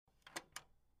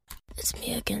It's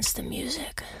me against the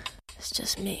music. It's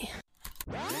just me.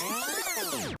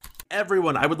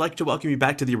 Everyone, I would like to welcome you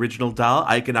back to the Original Doll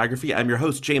Iconography. I'm your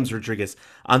host, James Rodriguez.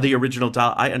 On the Original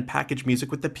Doll, I unpackage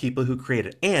music with the people who create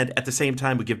it, and at the same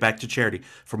time, we give back to charity.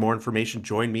 For more information,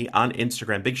 join me on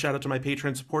Instagram. Big shout out to my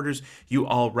Patreon supporters. You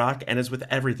all rock, and as with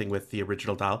everything with the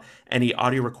Original Doll, any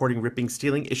audio recording, ripping,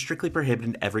 stealing is strictly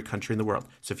prohibited in every country in the world.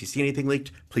 So if you see anything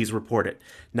leaked, please report it.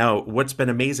 Now, what's been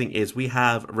amazing is we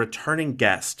have returning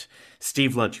guest,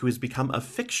 Steve Lunch, who has become a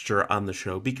fixture on the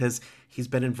show because he's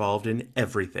been involved in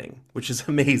everything, which is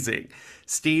amazing.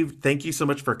 Steve, thank you so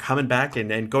much for coming back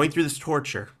and going through this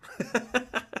torture.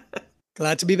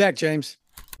 Glad to be back, James.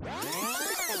 The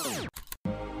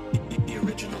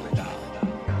Original Doll.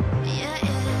 Yeah,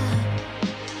 yeah.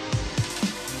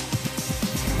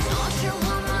 Don't you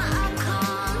want my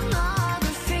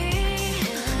iconography?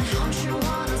 Don't you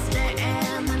wanna stay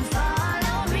and then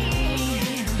follow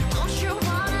me? Don't you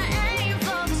wanna aim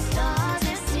for the stars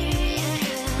and see?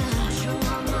 Don't you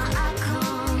want my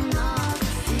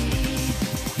iconography?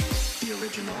 The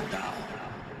Original Doll.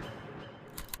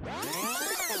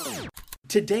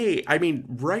 Today, I mean,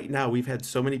 right now, we've had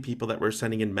so many people that were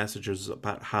sending in messages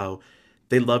about how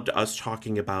they loved us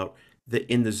talking about the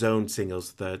In the Zone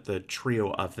singles, the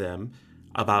trio of them,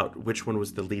 about which one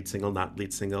was the lead single, not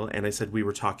lead single. And I said we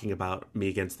were talking about Me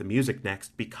Against the Music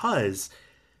next because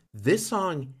this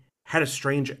song had a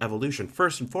strange evolution.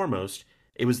 First and foremost,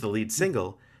 it was the lead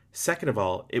single. Second of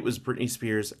all, it was Britney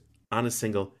Spears on a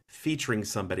single featuring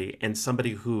somebody, and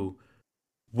somebody who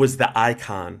was the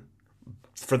icon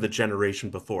for the generation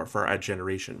before, for our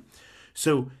generation.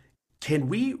 So, can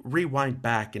we rewind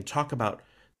back and talk about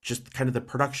just kind of the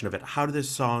production of it? How did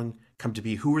this song come to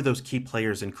be? Who were those key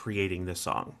players in creating this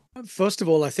song? First of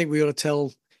all, I think we ought to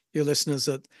tell your listeners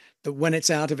that when it's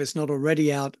out, if it's not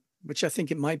already out, which I think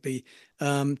it might be,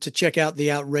 to check out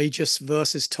the Outrageous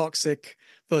versus Toxic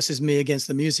versus Me Against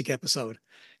the Music episode,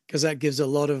 because that gives a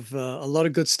lot of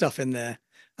good stuff in there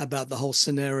about the whole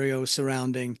scenario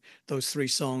surrounding those three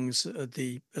songs at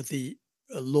the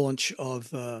launch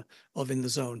of In the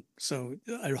Zone. So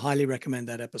I highly recommend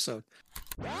that episode.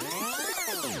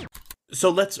 So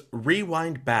let's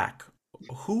rewind back.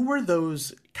 Who were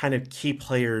those kind of key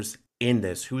players in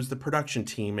this? Who was the production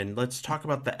team? And let's talk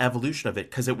about the evolution of it,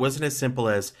 because it wasn't as simple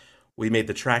as we made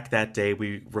the track that day,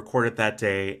 we recorded that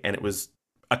day, and it was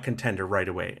a contender right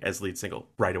away as lead single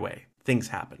right away. Things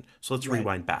happened. So let's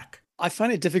rewind back. I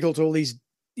find it difficult all these,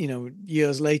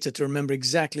 years later to remember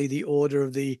exactly the order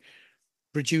of the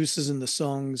producers and the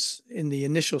songs in the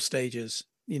initial stages,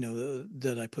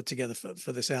 that I put together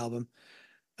for this album.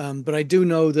 But I do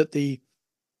know that the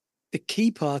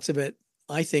key parts of it,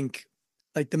 I think,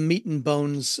 like the meat and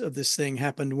bones of this thing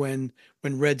happened when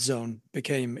Red Zone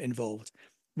became involved.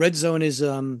 Red Zone is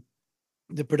the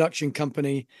production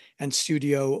company and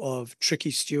studio of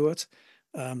Tricky Stewart,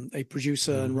 a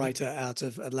producer and writer out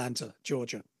of Atlanta,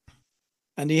 Georgia.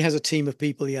 And he has a team of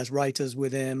people. He has writers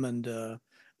with him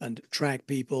and track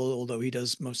people, although he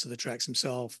does most of the tracks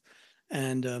himself.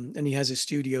 And he has his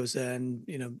studios there, and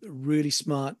really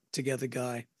smart together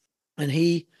guy. And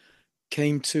he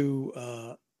came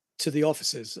to the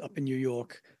offices up in New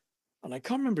York. And I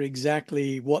can't remember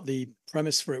exactly what the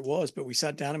premise for it was, but we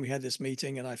sat down and we had this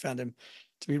meeting, and I found him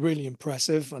to be really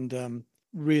impressive and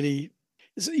really,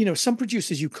 some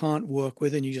producers you can't work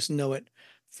with, and you just know it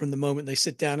from the moment they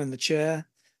sit down in the chair.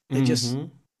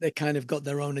 They kind of got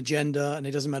their own agenda, and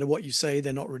it doesn't matter what you say,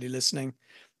 they're not really listening.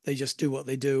 They just do what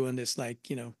they do, and it's like,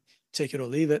 take it or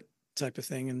leave it type of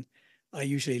thing. And I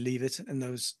usually leave it in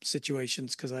those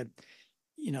situations because I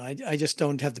just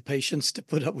don't have the patience to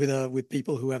put up with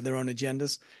people who have their own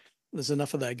agendas. There's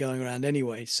enough of that going around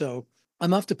anyway. So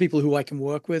I'm after people who I can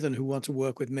work with and who want to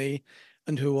work with me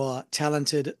and who are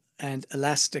talented and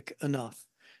elastic enough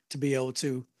to be able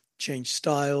to change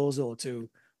styles or to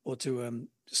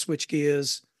switch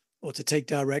gears or to take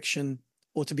direction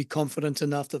or to be confident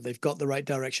enough that they've got the right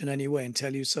direction anyway and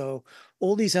tell you so.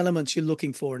 All these elements you're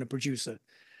looking for in a producer.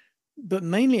 But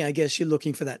mainly, I guess you're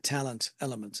looking for that talent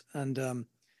element. And,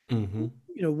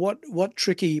 what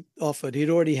Tricky offered,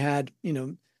 he'd already had,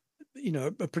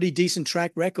 a pretty decent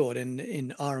track record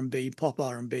in R&B, pop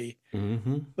R&B,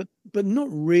 but not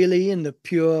really in the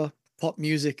pure pop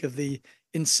music of the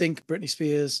NSYNC, Britney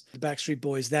Spears, the Backstreet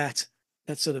Boys, that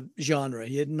sort of genre.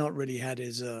 He had not really had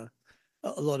his a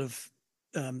lot of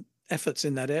efforts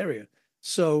in that area.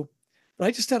 So, but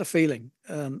I just had a feeling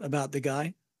about the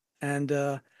guy,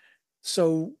 and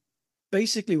so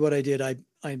basically what I did, I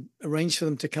arranged for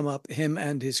them to come up, him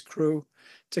and his crew,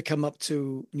 to come up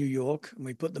to New York, and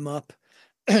we put them up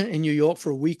in New York for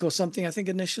a week or something, I think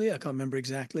initially. I can't remember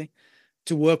exactly.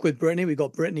 to work with Britney. We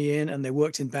got Britney in, and they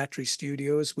worked in Battery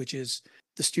Studios, which is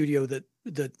the studio that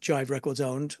Jive Records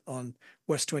owned on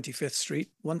West 25th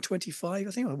Street, 125,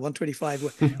 I think, or 125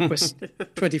 West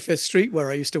 25th Street,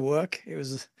 where I used to work. It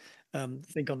was, I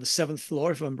think, on the seventh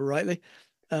floor, if I remember rightly.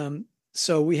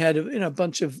 So we had a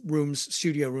bunch of rooms,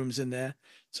 studio rooms in there.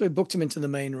 So we booked him into the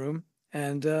main room,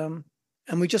 and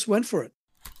we just went for it.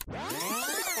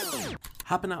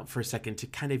 Hopping out for a second to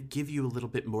kind of give you a little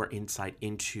bit more insight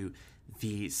into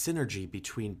the synergy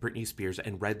between Britney Spears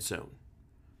and Red Zone.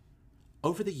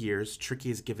 Over the years, Tricky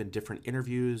has given different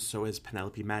interviews, so has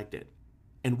Penelope Magnet.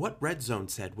 And what Red Zone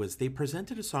said was they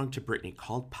presented a song to Britney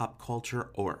called Pop Culture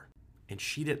Or, and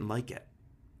she didn't like it.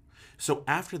 So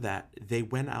after that, they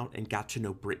went out and got to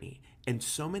know Britney. And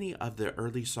so many of the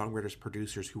early songwriters,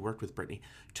 producers who worked with Britney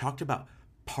talked about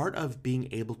part of being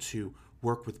able to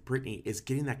work with Britney is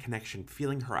getting that connection,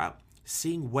 feeling her out,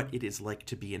 seeing what it is like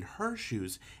to be in her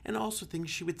shoes, and also things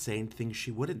she would say and things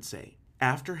she wouldn't say.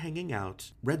 After hanging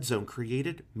out, Red Zone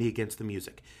created Me Against the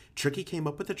Music. Tricky came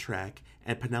up with the track,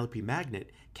 and Penelope Magnet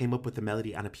came up with the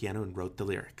melody on a piano and wrote the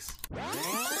lyrics.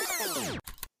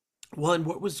 Well, and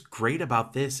what was great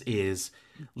about this is,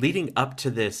 leading up to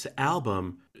this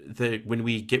album, when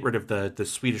we get rid of the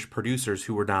Swedish producers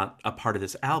who were not a part of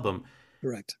this album,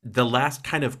 Correct. the last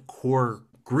kind of core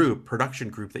group, production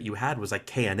group that you had was like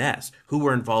KNS, who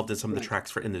were involved in some of the tracks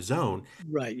for In the Zone.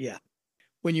 Right, yeah.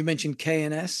 When you mentioned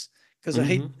KNS, because I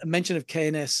hate a mention of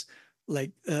KNS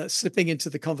like slipping into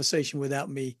the conversation without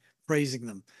me praising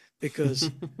them, because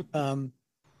they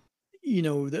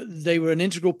were an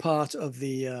integral part of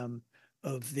the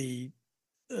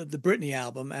Britney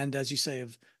album, and as you say,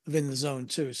 of In the Zone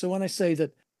too. So when I say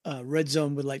that Red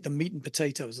Zone were like the meat and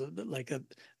potatoes of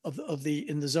the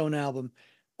In the Zone album,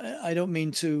 I don't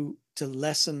mean to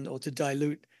lessen or to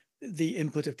dilute the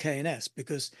input of KNS,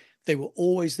 because they were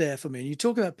always there for me. And you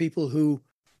talk about people who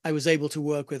I was able to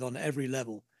work with on every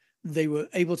level. They were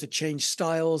able to change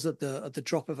styles at the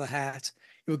drop of a hat.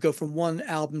 It would go from one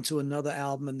album to another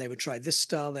album, and they would try this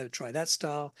style, they would try that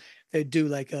style. They'd do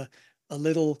like a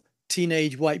little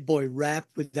teenage white boy rap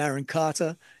with Aaron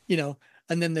Carter, and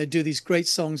then they'd do these great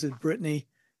songs with Britney.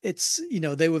 It's,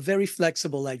 they were very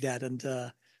flexible like that. And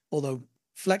although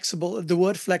flexible, the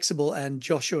word flexible and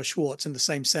Joshua Schwartz in the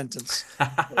same sentence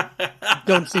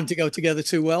don't seem to go together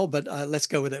too well, but let's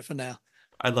go with it for now.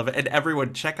 I love it. And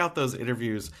everyone, check out those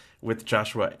interviews with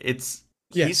Joshua. He's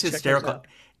Yes, hysterical.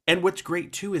 And what's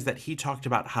great too is that he talked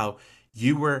about how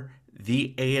you were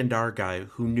the A&R guy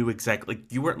who knew exactly,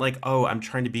 like, you weren't like, oh, I'm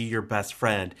trying to be your best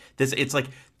friend. It's like,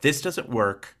 this doesn't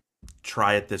work,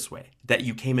 try it this way. That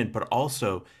you came in, but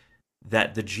also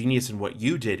that the genius in what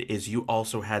you did is you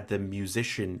also had the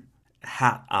musician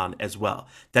hat on as well.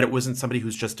 That it wasn't somebody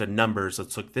who's just a numbers,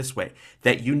 let's look this way.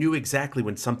 That you knew exactly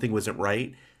when something wasn't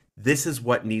right, this is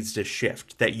what needs to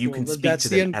shift. That you can speak to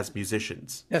them as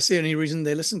musicians. That's the only reason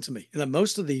they listen to me.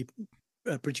 Most of the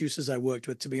producers I worked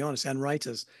with, to be honest, and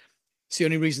writers, it's the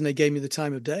only reason they gave me the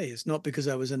time of day. It's not because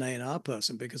I was an A&R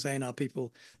person, because A&R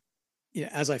people,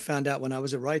 as I found out when I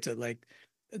was a writer, like,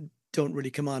 don't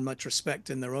really command much respect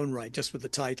in their own right, just with the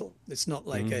title. It's not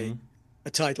like a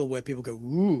title where people go,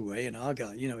 ooh, A&R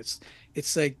guy.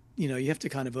 It's like, you have to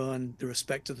kind of earn the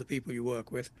respect of the people you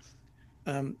work with.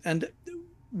 And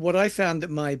what I found that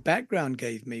my background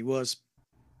gave me was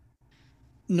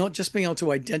not just being able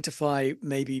to identify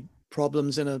maybe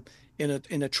problems in a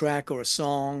track or a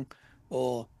song,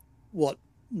 or what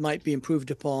might be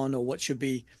improved upon, or what should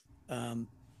be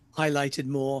highlighted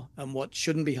more, and what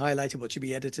shouldn't be highlighted, what should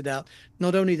be edited out.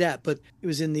 Not only that, but it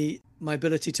was in my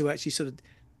ability to actually sort of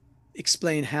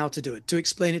explain how to do it, to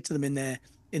explain it to them in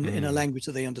a language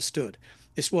that they understood.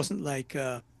 This wasn't like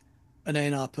an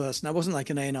A&R person. I wasn't like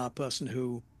an A&R person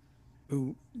who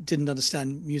didn't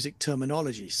understand music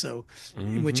terminology. So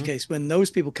in which case, when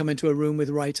those people come into a room with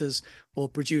writers or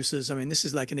producers, I mean, this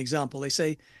is like an example. They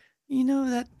say,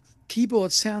 that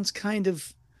keyboard sounds kind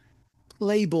of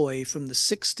Playboy from the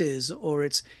 60s, or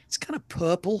it's kind of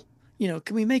purple.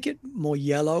 Can we make it more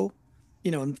yellow?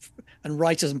 And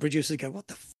writers and producers go, what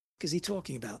the f is he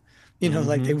talking about?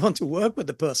 Like, they want to work with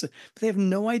the person, but they have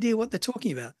no idea what they're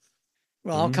talking about.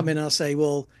 Well, I'll come in and I'll say,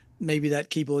 well, maybe that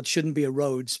keyboard shouldn't be a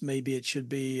Rhodes. Maybe it should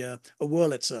be a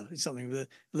Wurlitzer, something with a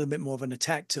little bit more of an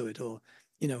attack to it, or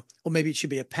maybe it should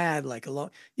be a pad, like a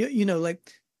lot.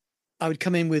 Like, I would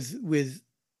come in with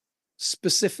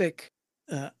specific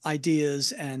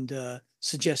ideas and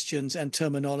suggestions and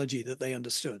terminology that they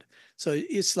understood. So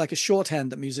it's like a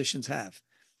shorthand that musicians have.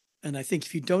 And I think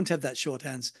if you don't have that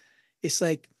shorthand, it's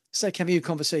like having a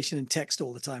conversation in text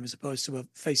all the time as opposed to a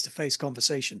face-to-face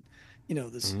conversation.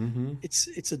 There's Mm-hmm.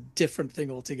 it's a different thing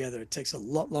altogether. It takes a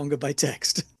lot longer by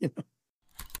text.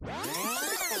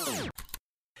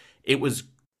 It was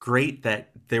great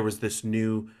that there was this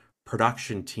new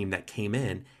production team that came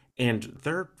in, and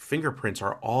their fingerprints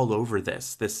are all over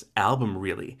this album.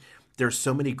 Really, there's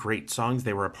so many great songs.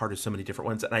 They were a part of so many different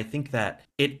ones, and I think that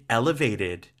it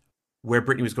elevated where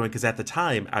Britney was going, because at the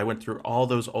time I went through all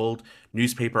those old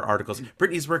newspaper articles.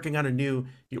 Britney's working on a new,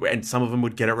 and some of them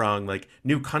would get it wrong, like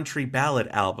new country ballad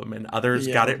album, and others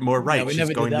Yeah, got it more no, right. we She's never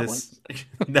did going that one. this,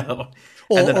 no,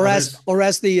 and Or then or as others. or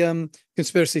as the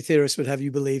conspiracy theorists would have you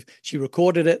believe, she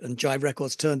recorded it and Jive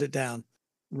Records turned it down,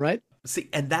 right? See,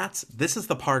 and this is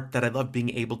the part that I love, being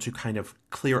able to kind of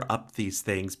clear up these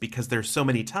things, because there's so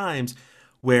many times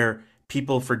where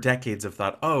people for decades have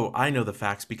thought, "Oh, I know the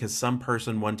facts because some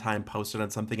person one time posted on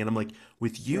something," and I'm like,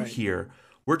 with you Right. here,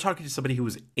 we're talking to somebody who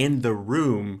was in the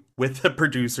room with the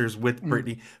producers, with Mm.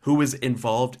 Britney, who was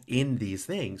involved in these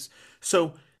things.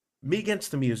 So, me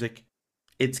against the music,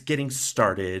 it's getting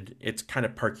started, it's kind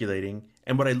of percolating,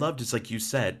 and what I loved is, like you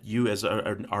said, you as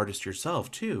an artist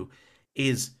yourself too,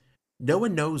 is no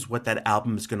one knows what that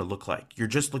album is going to look like. You're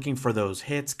just looking for those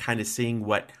hits, kind of seeing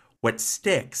what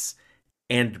sticks.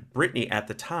 And Britney at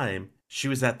the time, she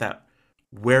was at that,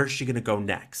 where's she going to go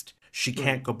next? She Right.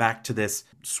 can't go back to this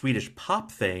Swedish pop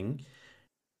thing.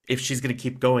 If she's going to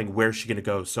keep going, where's she going to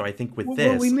go? So I think with Well,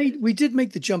 this, we did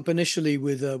make the jump initially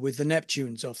with the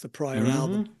Neptunes off the prior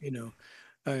album,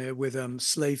 mm-hmm, with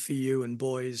Slave for You and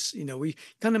Boys. We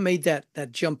kind of made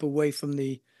that jump away from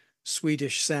the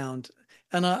Swedish sound.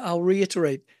 And I'll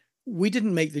reiterate, we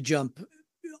didn't make the jump.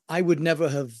 I would never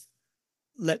have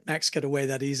let Max get away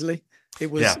that easily.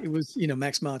 yeah, It was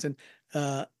Max Martin.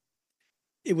 Uh,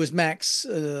 it was Max,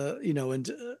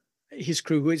 and his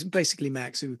crew, who is basically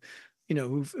Max, who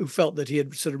felt that he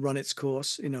had sort of run its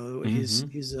course. mm-hmm,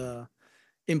 His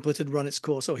input had run its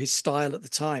course, or his style at the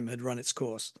time had run its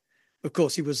course. Of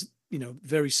course, he was,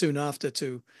 very soon after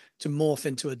to morph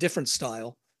into a different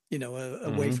style,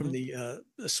 away from mm-hmm,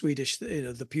 the Swedish,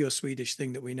 the pure Swedish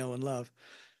thing that we know and love.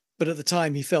 But at the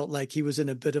time, he felt like he was in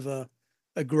a bit of a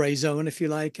gray zone, if you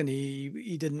like, and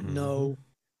he didn't mm-hmm, know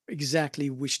exactly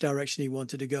which direction he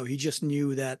wanted to go. He just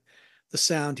knew that the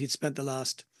sound he'd spent the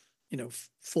last,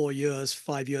 4 years,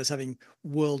 5 years having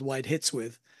worldwide hits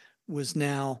with was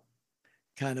now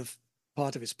kind of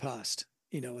part of his past,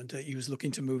 and he was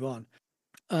looking to move on.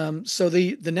 So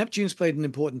the Neptunes played an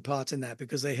important part in that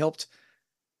because they helped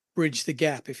bridge the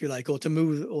gap, if you like, or to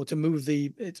move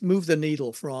the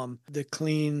needle from the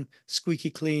clean, squeaky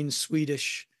clean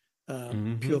Swedish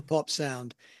mm-hmm, pure pop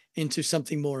sound into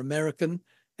something more American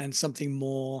and something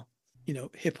more,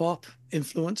 hip hop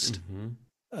influenced, mm-hmm.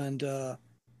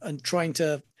 and trying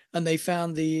to, and they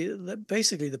found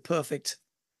basically the perfect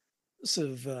sort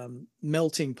of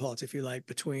melting pot, if you like,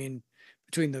 between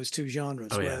those two Oh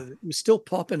genres, yeah, where it was still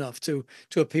pop enough to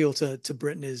appeal to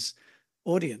Britney's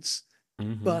audience,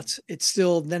 mm-hmm, but it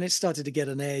still, then it started to get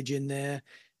an edge in there,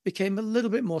 became a little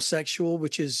bit more sexual,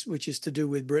 which is to do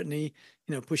with Britney,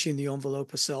 pushing the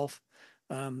envelope herself.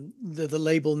 The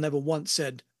label never once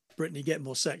said Britney get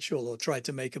more sexual or tried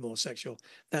to make her more sexual.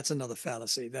 That's another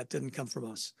fallacy. That didn't come from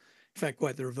us. In fact,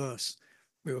 quite the reverse.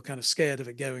 We were kind of scared of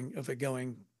it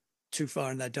going too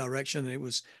far in that direction, and it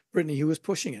was Britney who was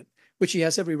pushing it, which he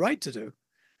has every right to do.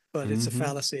 But it's a mm-hmm.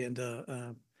 fallacy and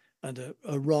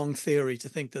a wrong theory to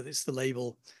think that it's the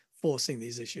label forcing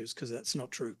these issues, because that's not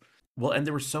true. Well, and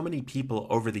there were so many people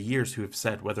over the years who have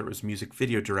said, whether it was music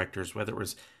video directors, whether it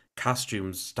was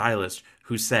costumes, stylists,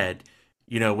 who said,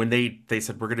 when they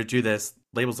said we're going to do this,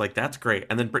 labels like, that's great,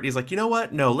 and then Britney's like, you know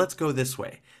what? No, let's go this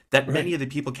way. That many Right. of the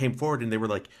people came forward and they were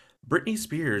like, Britney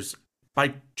Spears,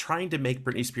 by trying to make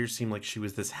Britney Spears seem like she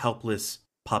was this helpless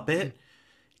puppet,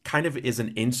 kind of is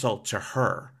an insult to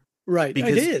her, Right. It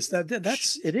because is. sh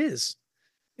That's it is.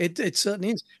 It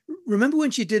certainly is. Remember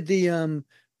when she did the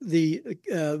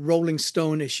Rolling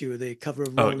Stone issue, the cover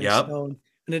of oh Rolling yep, Stone,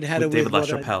 and it had her with with David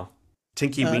what I LaChapelle,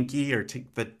 Tinky uh Winky, or the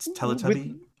with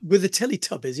Teletubby. with the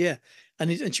Teletubbies, yeah.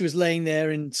 And she was laying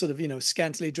there in sort of,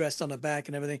 scantily dressed on her back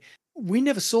and everything. We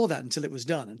never saw that until it was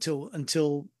done,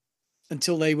 until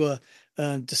they were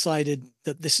decided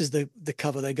that this is the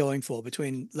cover they're going for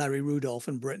between Larry Rudolph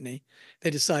and Britney.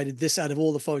 They decided this, out of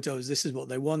all the photos, this is what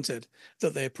they wanted,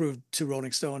 that they approved to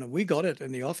Rolling Stone, and we got it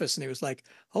in the office, and it was like,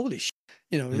 holy shit,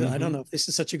 I don't Mm-hmm. know if this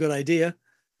is such a good idea,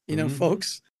 Mm-hmm.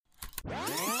 folks.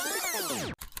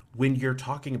 When you're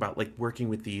talking about like working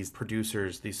with these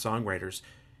producers, these songwriters,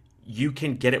 you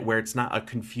can get it where it's not a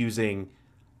confusing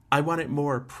I want it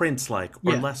more Prince-like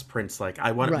or Yeah, less Prince-like.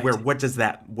 I want it where right.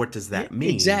 Yeah, what does that mean?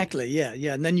 exactly. Yeah,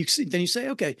 yeah. And then you say,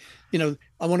 okay,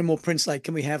 I want a more Prince like.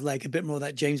 Can we have like a bit more of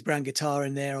that James Brown guitar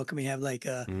in there, or can we have like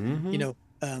you Mm-hmm. know,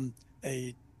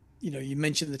 a, you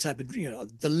mentioned the type of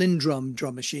the Lindrum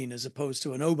drum machine as opposed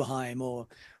to an Oberheim, or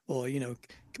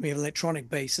can we have electronic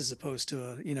bass as opposed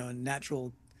to a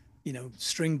natural,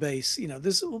 string bass.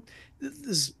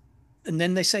 There's, and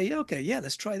then they say, okay, yeah,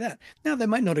 let's try that. Now they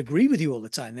might not agree with you all the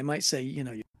time. They might say,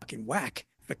 you're fucking whack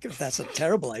if that's a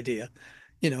terrible idea,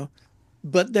 you know,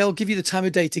 but they'll give you the time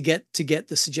of day to get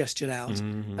the suggestion out.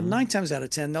 And Mm-hmm. 9 times out of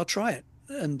 10, they'll try it.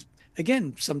 And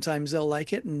again, sometimes they'll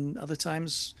like it and other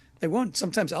times they won't.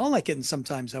 Sometimes I'll like it and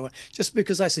sometimes I won't. Just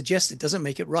because I suggest it doesn't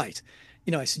make it right.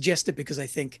 I suggest it because I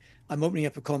think I'm opening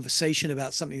up a conversation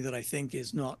about something that I think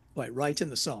is not quite right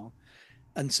in the song.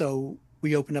 And so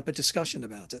we open up a discussion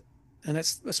about it. And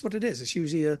that's what it is. It's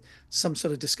usually some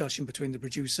sort of discussion between the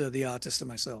producer, the artist, and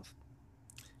myself.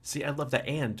 See, I love that.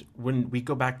 And when we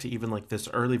go back to even like this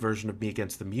early version of Me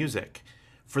Against the Music,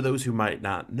 for those who might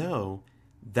not know,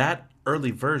 that early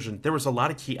version, there was a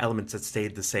lot of key elements that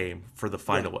stayed the same for the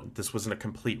final Right. one. This wasn't a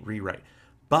complete rewrite.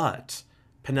 But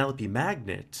Penelope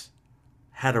Magnet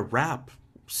had a rap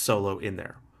solo in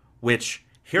there, which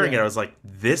hearing it, Yeah. I was like,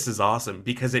 this is awesome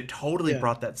because it totally Yeah.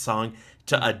 brought that song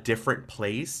to a different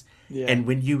place. Yeah. And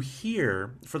when you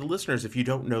hear, for the listeners, if you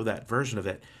don't know that version of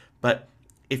it, but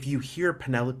if you hear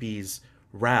Penelope's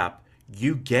rap,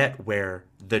 you get where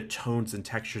the tones and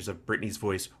textures of Britney's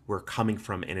voice were coming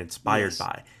from and inspired Yes.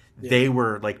 by. Yeah. They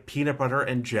were like peanut butter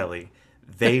and jelly.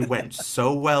 They went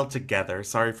so well together.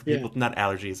 Sorry for people Yeah. with nut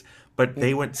allergies, but Yeah.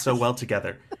 they went so well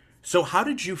together. So, how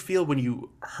did you feel when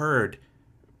you heard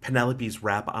Penelope's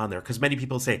rap on there? Because many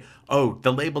people say, oh,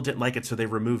 the label didn't like it, so they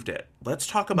removed it. Let's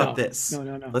talk about No, this. no,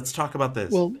 no, no. Let's talk about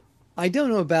this. Well, I don't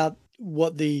know about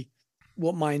what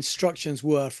my instructions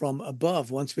were from above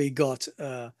once we got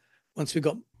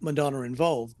Madonna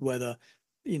involved, whether,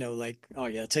 like, oh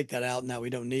yeah, take that out now, we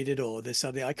don't need it, or this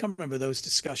or that. I can't remember those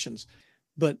discussions.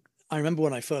 But I remember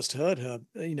when I first heard her,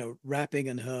 rapping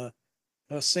and her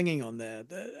singing on there,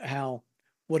 how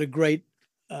what a great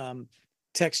um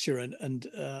texture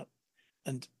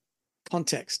and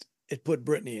context it put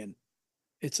Britney in.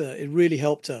 It really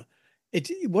helped her.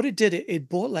 What it did, it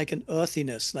brought like an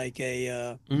earthiness, like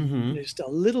Mm-hmm. just a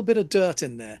little bit of dirt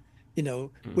in there,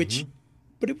 Mm-hmm. which,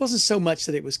 but it wasn't so much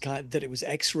that that it was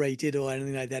X-rated or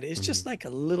anything like that. It's Mm-hmm. just like a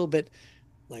little bit,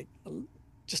 like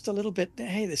just a little bit.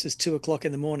 Hey, this is 2 o'clock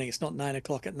in the morning. It's not 9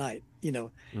 o'clock at night. Had a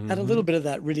Mm-hmm. little bit of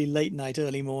that really late night,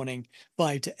 early morning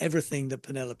vibe to everything that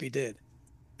Penelope did.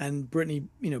 And Brittany,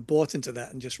 bought into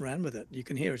that and just ran with it. You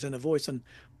can hear it in her voice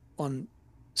on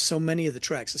so many of the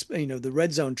tracks, the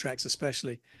Red Zone tracks,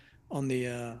 especially on the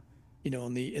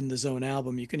on the In the Zone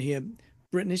album. You can hear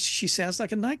Brittany. She sounds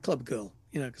like a nightclub girl,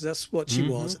 because that's what she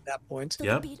Mm-hmm. was at that point. To the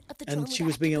Yep. beat of the drum, And we she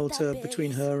was gotta being keep it able that to, between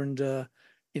bass. her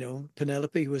and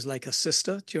Penelope, who was like a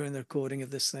sister during the recording of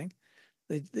this thing.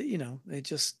 They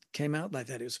just came out like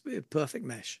that. It was a perfect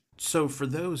mesh. So, for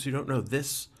those who don't know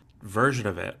this version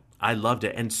of it, I loved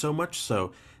it. And so much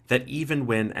so that even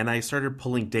when, and I started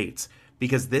pulling dates,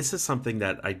 because this is something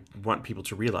that I want people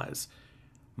to realize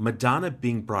Madonna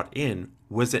being brought in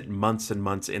wasn't months and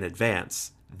months in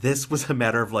advance. This was a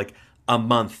matter of like a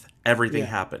month, everything Yeah,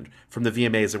 happened from the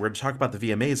VMAs. And we're going to talk about the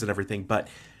VMAs and everything, but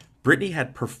Britney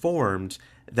had performed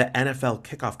the NFL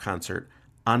kickoff concert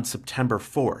on September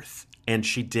 4th, and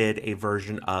she did a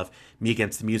version of Me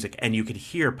Against the Music, and you could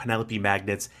hear Penelope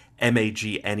Magnet's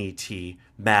Magnet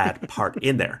mad part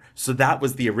in there. So that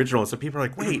was the original. So people are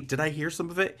like, wait, did I hear some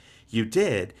of it? You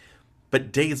did.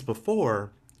 But days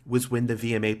before was when the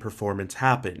VMA performance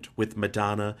happened with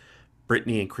Madonna,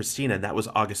 Britney, and Christina, and that was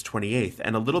August 28th.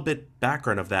 And a little bit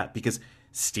background of that because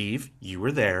Steve, you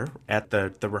were there at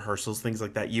the rehearsals, things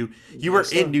like that. You were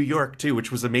yes, in sir. New York too,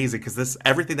 which was amazing because this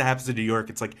everything that happens in New York,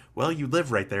 it's like, well, you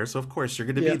live right there, so of course you're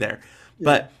going to be Yeah, there. yeah,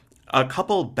 But a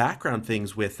couple background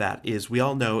things with that is we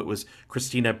all know it was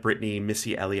Christina, Britney,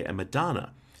 Missy Elliott, and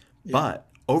Madonna. yeah, But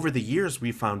over the years,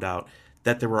 we found out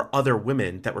that there were other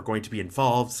women that were going to be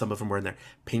involved. Some of them were in there.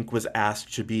 Pink was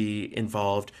asked to be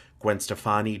involved. Gwen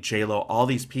Stefani, J Lo, all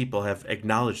these people have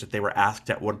acknowledged that they were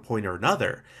asked at one point or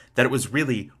another. That it was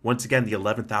really once again the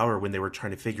 11th hour when they were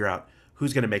trying to figure out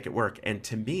who's going to make it work. And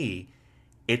to me,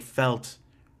 it felt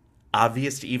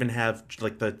obvious to even have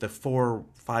like the 4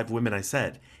 5 women I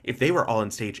said. If they were all on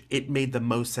stage, it made the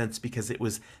most sense because it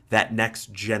was that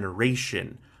next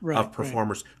generation right, of right.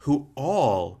 performers who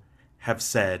all have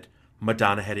said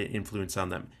Madonna had an influence on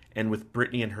them. And with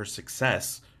Britney and her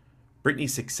success,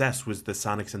 Britney's success was the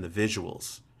sonics and the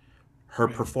visuals. her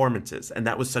Right. performances. And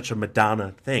that was such a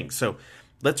Madonna thing. So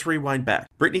let's rewind back.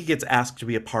 Britney gets asked to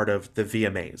be a part of the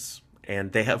VMAs.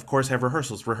 And they, of course, have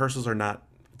rehearsals. Rehearsals are not,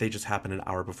 they just happen an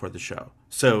hour before the show.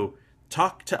 So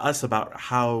talk to us about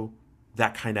how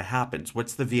that kind of happens.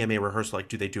 What's the VMA rehearsal like?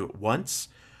 Do they do it once?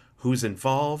 Who's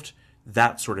involved?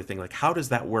 That sort of thing. Like, how does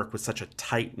that work with such a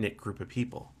tight knit group of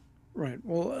people? Right.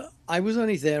 Well, I was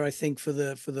only there, I think, for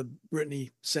the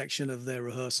Britney section of their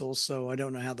rehearsals, so I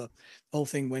don't know how the whole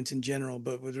thing went in general.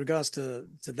 But with regards to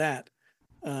that,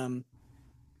 um,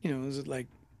 there's like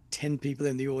 10 people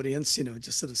in the audience,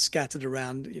 just sort of scattered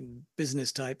around in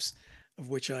business types, of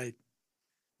which I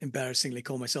embarrassingly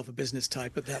call myself a business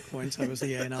type at that point. I was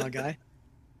the A&R guy.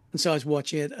 And so I was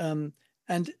watching it.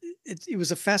 And it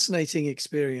was a fascinating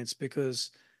experience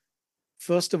because,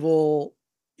 first of all,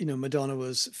 Madonna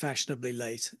was fashionably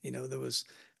late. There was,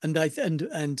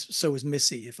 and so was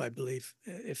Missy, if I believe,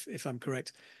 if I'm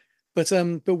correct. But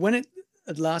when it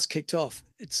at last kicked off,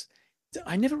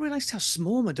 I never realized how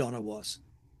small Madonna was.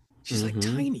 She's like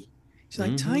Mm-hmm. tiny. She's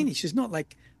like Mm-hmm. tiny. She's not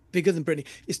like bigger than Britney.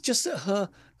 It's just that her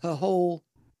whole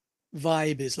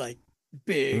vibe is like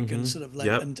big and Mm-hmm. sort of like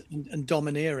Yep. and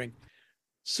domineering.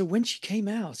 So when she came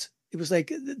out, it was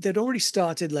like they'd already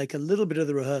started like a little bit of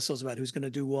the rehearsals about who's going to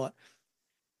do what.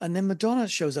 And then Madonna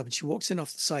shows up and she walks in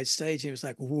off the side stage and it was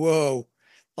like, whoa.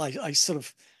 I sort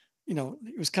of,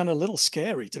 it was kind of a little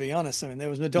scary, to be honest. I mean, there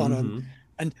was Madonna Mm-hmm.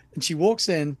 and she walks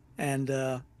in and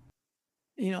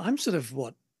I'm sort of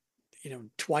what,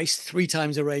 twice, three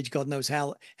times her age, God knows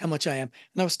how much I am.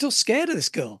 And I was still scared of this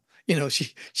girl.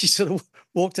 She sort of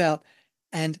walked out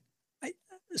and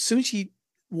as soon as she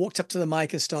walked up to the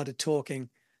mic and started talking,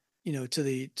 to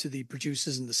the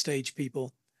producers and the stage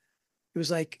people, it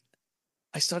was like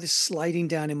I started sliding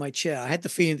down in my chair. I had the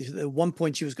feeling that at one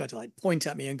point she was going to like point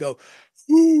at me and go,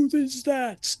 "Who is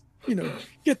that?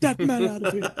 Get that man out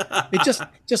of here." It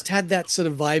just had that sort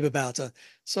of vibe about her.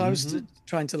 So I was Mm-hmm.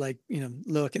 trying to like,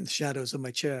 lurk in the shadows of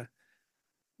my chair.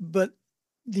 But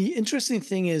the interesting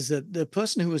thing is that the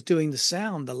person who was doing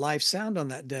the live sound on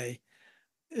that day,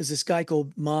 is this guy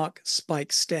called Mark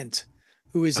Spike Stent,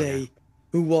 who is Okay.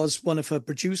 who was one of her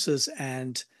producers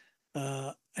and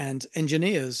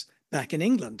engineers back in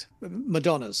England,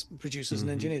 Madonna's producers and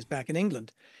Mm-hmm. engineers back in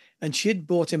England, and she had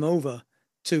brought him over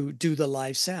to do the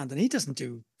live sound, and he doesn't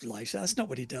do live sound. That's not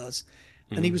what he does.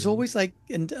 And he was Mm-hmm. always like,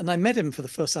 and I met him for the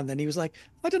first time. Then he was like,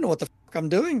 I don't know what the fuck I'm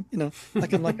doing.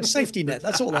 Like I'm like a safety net.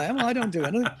 That's all I am. I don't do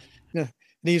anything. And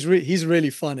he's really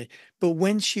funny. But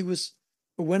when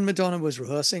Madonna was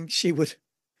rehearsing, she would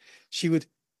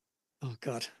oh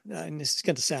God, and this is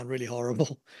going to sound really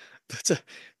horrible, but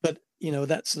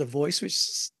that sort of voice,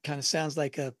 which kind of sounds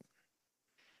like I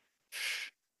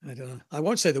don't know, I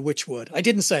won't say the witch word. I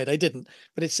didn't say it, I didn't,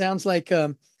 but it sounds like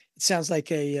a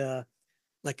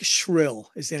shrill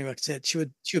is the only way I could say it. She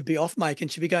would be off mic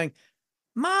and she'd be going,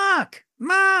 Mark,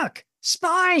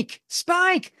 Spike,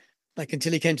 Spike. Like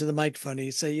until he came to the microphone,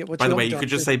 he'd say, yeah, what By do you the want, way, you Madonna? could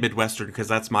just say Midwestern because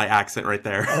that's my accent right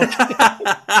there. Okay.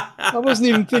 I wasn't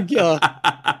even thinking.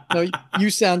 No,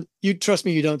 you trust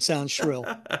me, you don't sound shrill.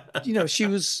 She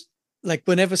was like,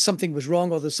 whenever something was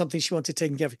wrong or there's something she wanted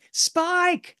taken care of,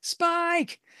 Spike,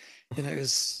 Spike. It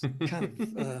was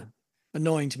kind of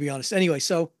annoying, to be honest. Anyway,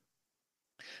 so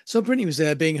Brittany was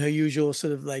there being her usual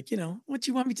sort of like, what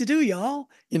do you want me to do, y'all?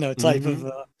 Type Mm-hmm.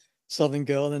 of Southern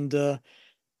girl. And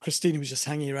Christina was just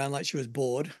hanging around like she was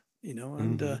bored, and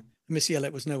Mm-hmm. Missy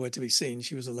Elliott was nowhere to be seen.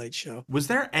 She was a late show. Was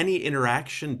there any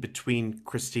interaction between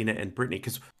Christina and Brittany?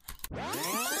 Because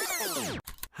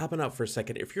hopping out for a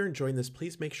second, if you're enjoying this,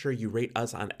 please make sure you rate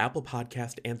us on Apple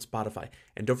Podcast and Spotify.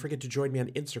 And don't forget to join me on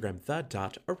Instagram,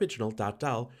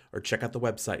 the.original.doll, or check out the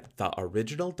website,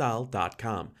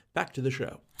 theoriginaldoll.com. Back to the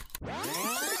show.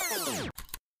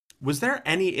 Was there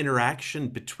any interaction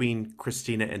between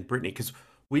Christina and Brittany? Because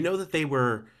we know that they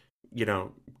were,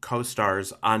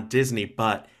 co-stars on Disney,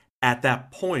 but at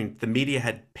that point, the media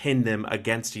had pinned them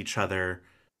against each other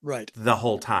Right. the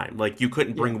whole time. Like you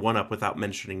couldn't Yeah. bring one up without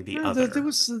mentioning the There other.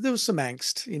 was some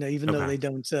angst, even though Okay. they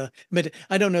don't. But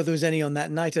I don't know if there was any on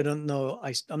that night. I don't know.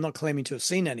 I'm not claiming to have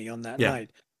seen any on that Yeah.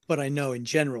 night, but I know in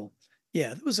general,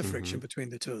 yeah, there was a Mm-hmm. friction between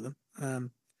the two of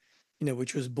them.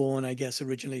 Which was born, I guess,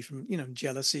 originally from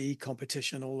jealousy,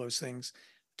 competition, all those things.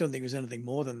 Don't think it was anything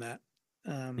more than that.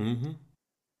 Mm-hmm.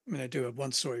 I mean, I do have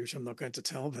one story which I'm not going to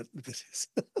tell, but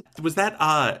Was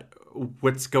that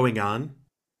What's Going On?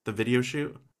 The video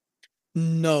shoot?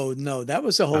 no, that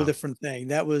was a whole Oh, different thing.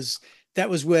 That was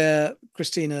where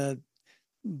Christina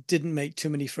didn't make too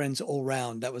many friends all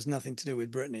round. That was nothing to do with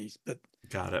Brittany, but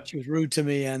got it. she was rude to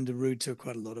me and rude to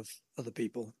quite a other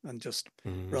people and just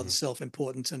rather Mm.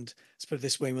 self-important. And let's put it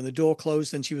this way, when the door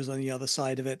closed and she was on the other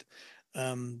side of it,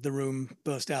 the room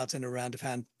burst out in a round of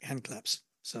hand claps.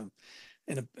 So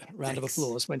in a round of Yikes.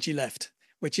 applause when she left,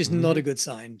 which is not a Mm-hmm. good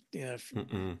sign.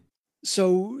 Mm-mm.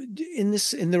 So in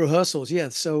the rehearsals, yeah.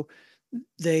 So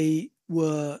they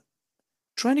were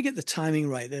trying to get the timing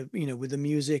right. With the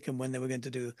music and when they were going to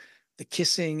do the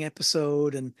kissing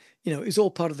episode, and it's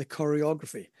all part of the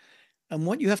choreography. And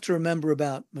what you have to remember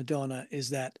about Madonna is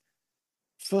that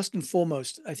first and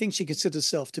foremost, I think she considers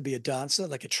herself to be a dancer,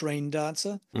 like a trained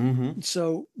dancer. Mm-hmm.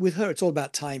 So with her, it's all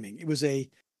about timing. It was a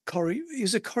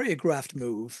choreographed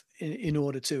move in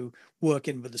order to work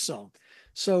in with the song.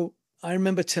 So I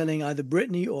remember telling either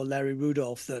Britney or Larry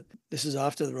Rudolph that this is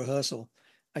after the rehearsal.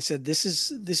 I said, "This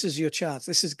is your chance.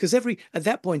 This is because at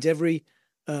that point every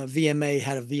VMA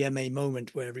had a VMA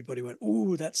moment where everybody went,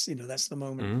 "Ooh, that's the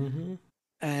moment." Mm-hmm.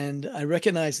 And I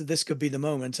recognized that this could be the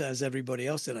moment, as everybody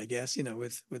else did, I guess,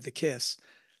 with the kiss.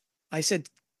 I said,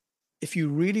 if you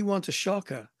really want to shock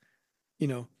her,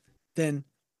 then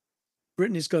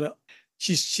Brittany's got to,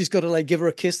 she's got to like give her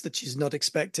a kiss that she's not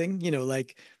expecting,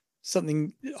 like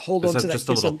something, hold Is on that to that just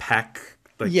a kiss. little peck?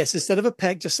 Like, Yes, instead of a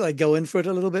peck, just like go in for it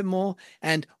a little bit more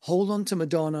and hold on to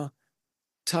Madonna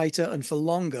tighter and for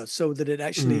longer so that it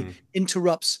actually mm,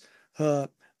 interrupts her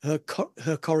her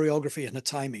choreography and her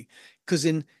timing. Because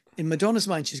in Madonna's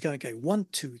mind, she's going, okay, 1,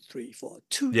 2, 3, 4,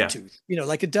 two, yeah. two,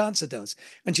 like a dancer does,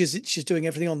 and she's doing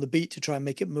everything on the beat to try and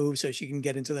make it move so she can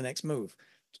get into the next move.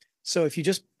 So if you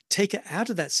just take it out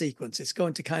of that sequence, it's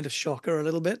going to kind of shock her a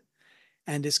little bit,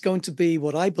 and it's going to be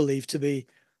what I believe to be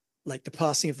like the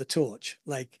passing of the torch.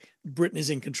 Like Britney's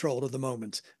in control of the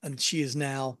moment, and she is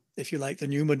now, if you like, the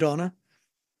new Madonna.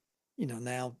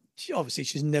 Now obviously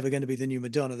she's never going to be the new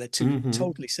Madonna. They're two Mm-hmm.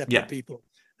 totally separate Yeah. people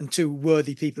and two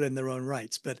worthy people in their own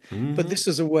rights. But Mm-hmm. this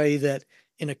is a way that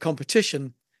in a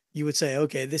competition you would say,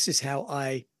 okay, this is how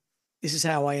I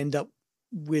end up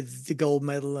with the gold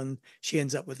medal, and she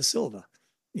ends up with the silver.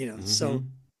 So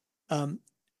Mm-hmm. um,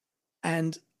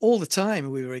 and all the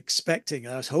time we were expecting,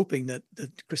 I was hoping that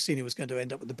Christina was going to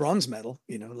end up with the bronze medal,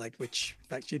 like which in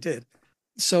fact she did.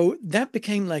 So that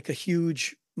became like a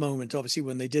huge moment, obviously,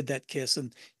 when they did that kiss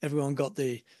and everyone got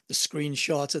the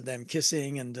screenshot of them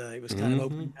kissing, and it was kind of Mm-hmm.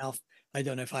 open mouth. I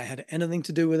don't know if I had anything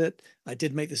to do with it. I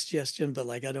did make the suggestion, but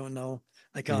like I don't know.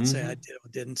 I can't say I Mm-hmm. did or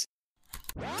didn't.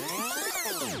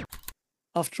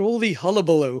 After all the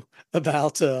hullabaloo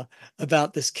about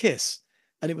this kiss,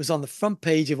 and it was on the front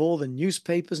page of all the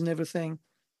newspapers and everything.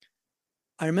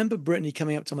 I remember Brittany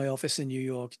coming up to my office in New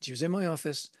York. She was in my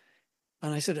office,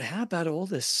 and I said, "How about all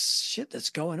this shit that's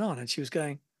going on?" And she was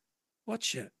going, "What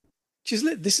shit?"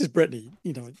 This is Brittany,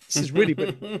 this is really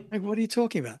Brittany. Like, what are you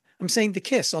talking about? I'm saying the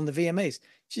kiss on the VMAs.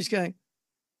 She's going,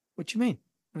 "What do you mean?"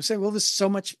 I'm saying, "Well, there's so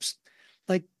much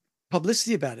like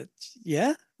publicity about it."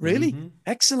 Yeah, really? Mm-hmm.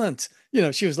 Excellent.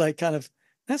 She was like, kind of,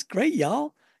 "That's great,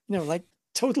 y'all." Like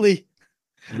totally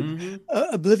Mm-hmm.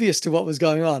 oblivious to what was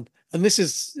going on. And this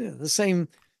is the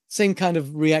same kind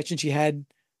of reaction she had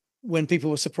when people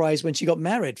were surprised when she got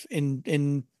married Uh,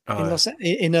 in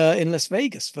Las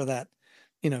Vegas for that,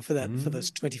 for mm-hmm. those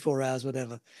 24 hours,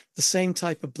 whatever. The same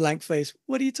type of blank face.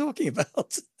 What are you talking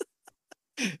about?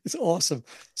 It's awesome.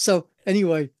 So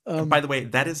anyway, By the way,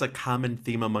 that is a common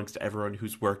theme amongst everyone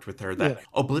who's worked with her. yeah, That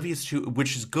oblivious to,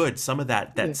 which is good. Some of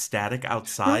that yeah. static Well,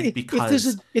 outside if there's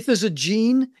a because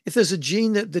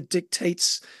gene that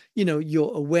dictates,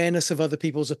 your awareness of other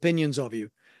people's opinions of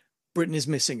you, Britain is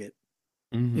missing it.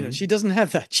 mm-hmm. She doesn't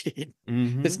have that gene.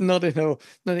 Mm-hmm. It's not in her.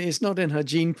 No, it's not in her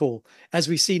gene pool, as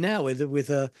we see now with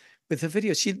her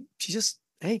videos. She just,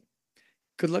 hey,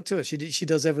 good luck to her. She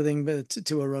does everything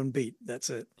to her own beat. That's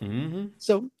it. Mm-hmm.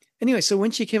 So anyway, so when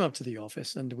she came up to the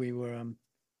office and we were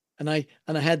and I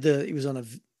had it was on a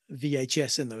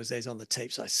VHS in those days on the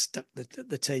tape, so I stuck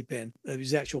the tape in. It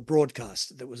was the actual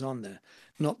broadcast that was on there,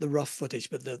 not the rough footage,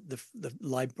 but the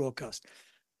live broadcast.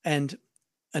 And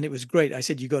and it was great. I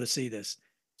said, "You got to see this."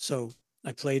 So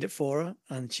I played it for her,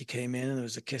 and she came in, and there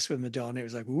was a kiss with Madonna. It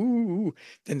was like, ooh.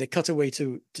 Then they cut away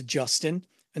to Justin,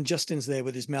 and Justin's there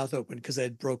with his mouth open because they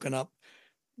had broken up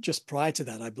just prior to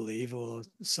that, I believe, or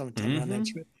sometime around then.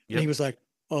 Mm-hmm. And he Yep. was like,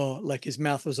 oh, like his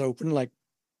mouth was open, like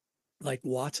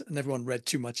what? And everyone read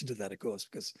too much into that, of course,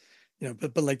 because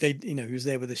but like they, he was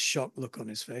there with this shocked look on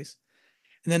his face.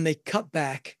 And then they cut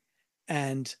back,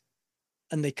 and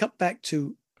they cut back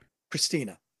to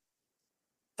Christina,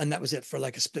 and that was it for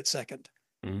like a split second.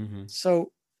 Mm-hmm.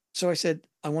 So I said,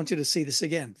 I want you to see this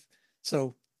again.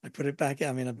 So I put it back.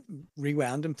 I mean, I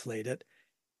rewound and played it.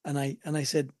 And I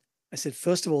said, I said,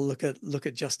 first of all, look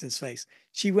at Justin's face.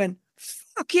 She went,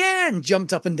 fuck yeah, and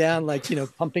jumped up and down, like,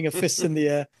 pumping her fists in the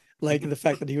air, like the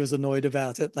fact that he was annoyed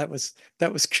about it. That was,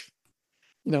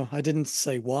 I didn't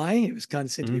say why. It was kind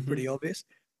of seemed to be pretty obvious.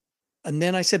 And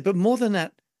then I said, but more than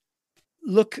that,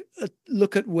 look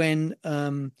at when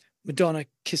Madonna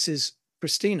kisses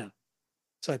Christina.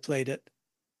 So I played it.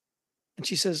 And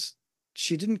she says,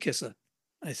 she didn't kiss her.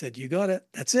 I said, you got it.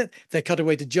 That's it. They cut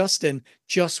away to Justin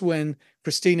just when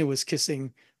Christina was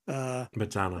kissing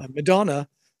Madonna.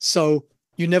 So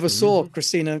you never saw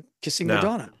Christina kissing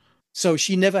Madonna. So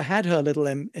she never had her little,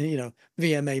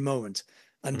 VMA moment.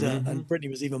 And Britney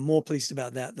was even more pleased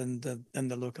about that than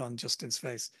the look on Justin's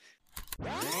face.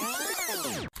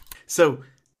 So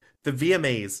the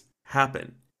VMAs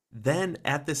happen. Then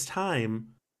at this time,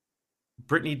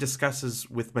 Britney discusses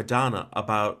with Madonna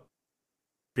about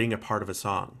being a part of a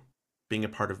song, being a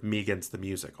part of Me Against the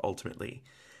Music, ultimately.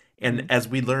 And as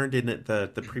we learned in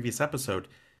the previous episode,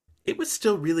 it was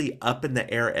still really up in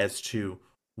the air as to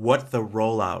what the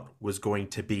rollout was going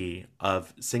to be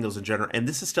of singles in general. And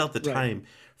this is still at the time,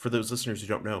 for those listeners who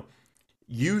don't know,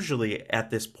 usually at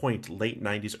this point, late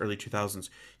 90s, early 2000s,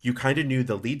 you kind of knew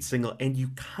the lead single and you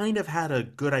kind of had a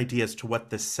good idea as to what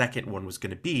the second one was going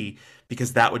to be,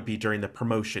 because that would be during the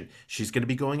promotion. She's going to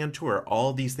be going on tour.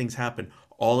 All these things happen.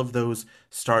 All of those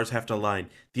stars have to align.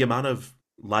 The amount of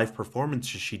live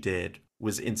performances she did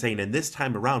was insane. And this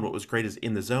time around, what was great is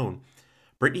In the Zone,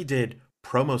 Britney did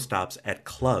promo stops at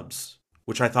clubs,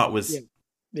 which I thought was,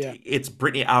 it's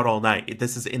Britney out all night.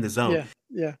 This is In the Zone.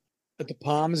 Yeah. At the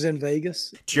Palms in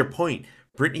Vegas. To your point,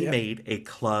 Britney made a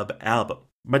club album.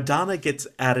 Madonna gets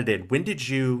added in. When did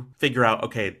you figure out,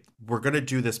 okay, we're going to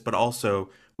do this, but also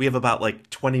we have about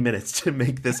 20 minutes to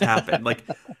make this happen?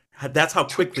 That's how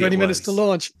quickly 20 it was. minutes to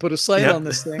launch, put a site on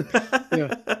this thing.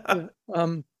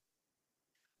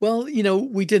 Well,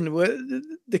 we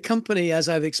didn't. The company, as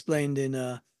I've explained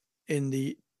in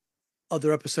the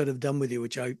other episode of Done With You,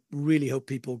 which I really hope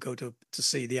people go to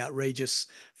see, the outrageous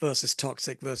versus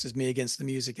toxic versus Me Against the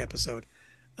Music episode,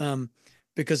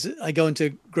 because I go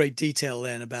into great detail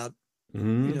then about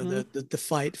the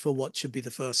fight for what should be the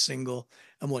first single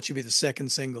and what should be the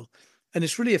second single, and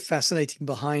it's really a fascinating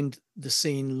behind the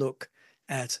scene look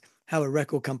at how a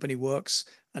record company works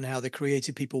and how the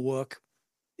creative people work,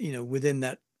 within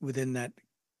that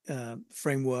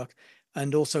framework,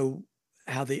 and also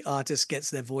how the artist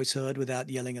gets their voice heard without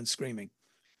yelling and screaming.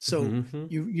 So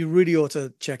you really ought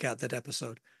to check out that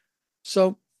episode.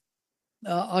 So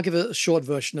I'll give a short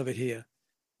version of it here.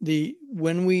 This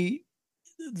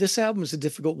album was a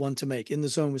difficult one to make. In the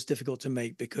Zone was difficult to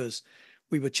make because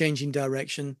we were changing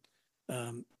direction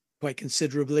quite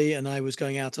considerably, and I was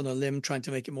going out on a limb trying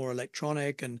to make it more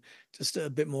electronic and just a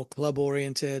bit more club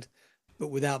oriented, but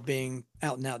without being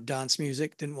out and out dance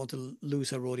music. Didn't want to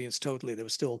lose her audience totally. There were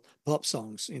still pop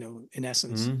songs, in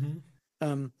essence.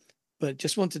 But we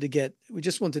just wanted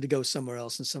to go somewhere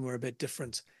else and somewhere a bit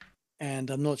different. And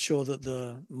I'm not sure that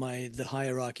the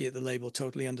hierarchy at the label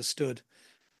totally understood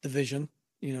the vision,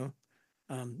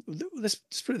 let's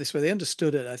put it this way. They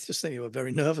understood it. I just think they were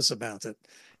very nervous about it.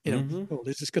 Oh,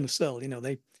 is this going to sell?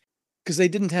 Because they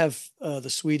didn't have the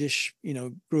Swedish,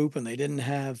 group, and they didn't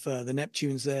have the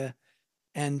Neptunes there.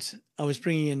 And I was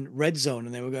bringing in Red Zone,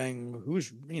 and they were going,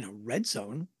 who's, Red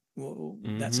Zone? Well,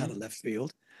 that's out of left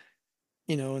field,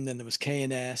 and then there was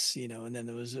KNS, and then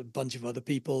there was a bunch of other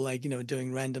people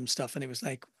doing random stuff. And it was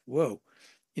like, whoa,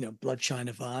 Bloodshine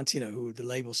Avant, who the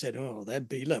label said, oh, they're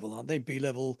B-level, aren't they?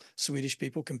 B-level Swedish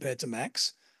people compared to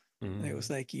Max. And it was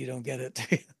like, you don't get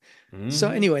it. So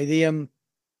anyway,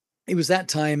 it was that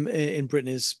time in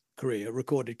Britney's career,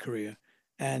 recorded career,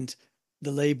 and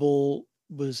the label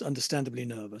was understandably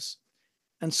nervous.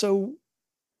 And so,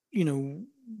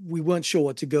 we weren't sure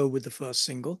what to go with the first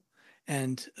single.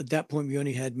 And at that point, we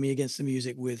only had Me Against the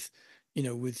Music with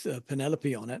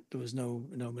Penelope on it. There was no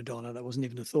Madonna. That wasn't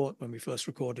even a thought when we first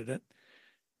recorded it.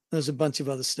 There's a bunch of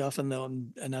other stuff.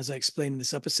 And as I explained in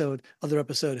this other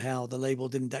episode, how the label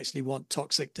didn't actually want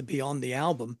Toxic to be on the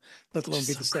album, let alone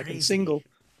be the second single.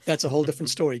 That's a whole different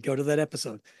story. Go to that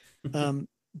episode.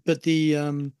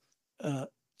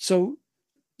 So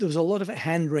there was a lot of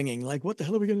hand wringing, like, what the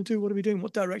hell are we going to do? What are we doing?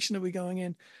 What direction are we going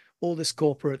in? All this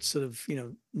corporate sort of,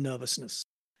 nervousness.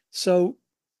 So,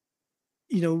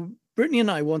 Britney and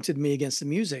I wanted Me Against the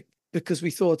Music because we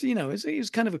thought, it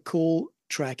was kind of a cool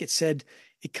track.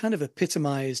 It kind of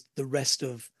epitomized the rest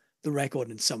of the record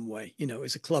in some way.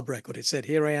 It's a club record. It said,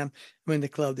 here I am, I'm in the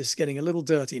club. This is getting a little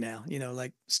dirty now,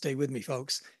 like, stay with me,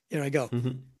 folks. Here I go.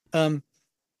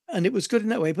 And it was good in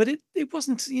that way, but it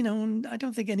wasn't, I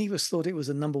don't think any of us thought it was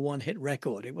a number one hit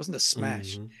record. It wasn't a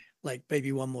smash. like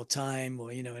Baby One More Time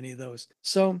or, any of those.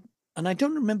 So, and I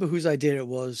don't remember whose idea it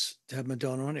was to have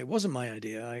Madonna on. It wasn't my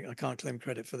idea. I can't claim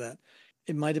credit for that.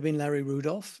 It might have been Larry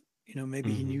Rudolph.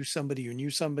 Maybe he Hmm. knew somebody who knew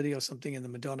somebody or something in the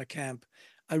Madonna camp.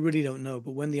 I really don't know.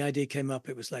 But when the idea came up,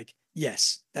 it was like,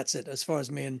 yes, that's it. As far as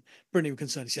me and Britney were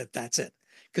concerned, he said, that's it.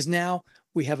 Because now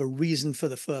we have a reason for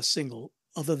the first single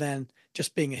other than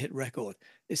just being a hit record.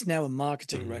 It's now a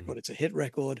marketing Hmm. record. It's a hit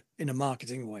record in a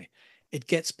marketing way. It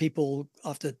gets people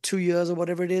after 2 years or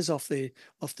whatever it is off the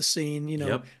scene.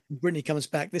 Yep. Britney comes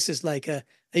back. This is like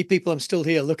hey people, I'm still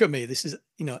here. Look at me. This is a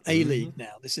Hmm. lead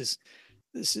now. This is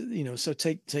so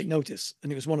take notice.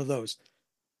 And it was one of those.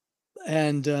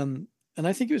 And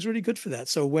I think it was really good for that.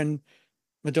 So when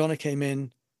Madonna came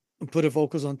in and put her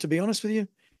vocals on, to be honest with you,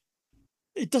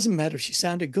 it doesn't matter if she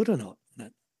sounded good or not.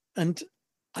 And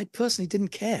I personally didn't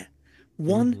care.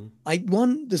 Hmm.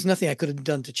 There's nothing I could have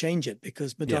done to change it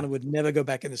because Yeah. Madonna would never go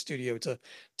back in the studio to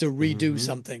redo Hmm.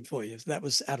 something for you. That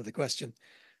was out of the question.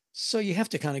 So you have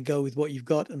to kind of go with what you've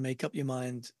got and make up your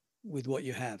mind with what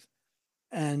you have.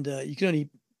 And you can only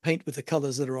paint with the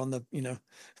colors that are on the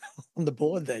on the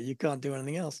board there. You can't do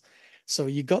anything else. So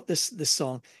you got this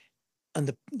song,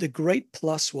 and the great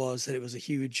plus was that it was a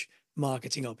huge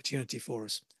marketing opportunity for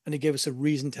us, and it gave us a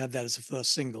reason to have that as a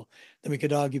first single. Then we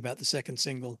could argue about the second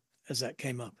single as that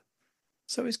came up.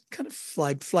 So it's kind of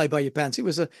fly by your pants. It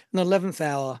was an 11th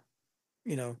hour,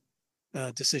 you know,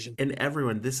 decision. And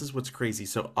everyone, this is what's crazy.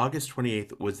 So August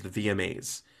 28th was the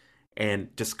VMAs,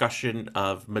 and discussion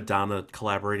of Madonna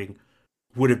collaborating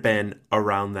would have been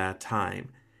around that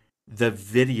time.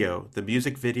 The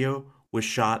music video was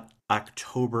shot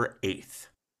October 8th.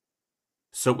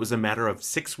 So it was a matter of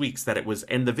 6 weeks that it was,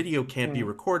 and the video can't be Mm.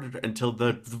 recorded until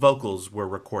the vocals were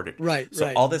recorded. Right, So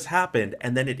right. all this happened,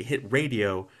 and then it hit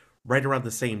radio right around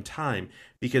the same time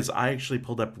because I actually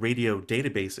pulled up radio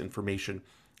database information,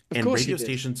 Of and course you radio did.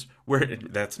 stations were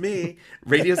that's me.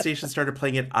 Radio stations started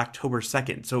playing it October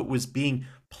 2nd, so it was being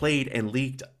played and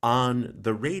leaked on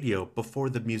the radio before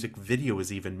the music video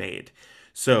was even made. Wow.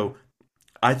 So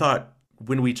I thought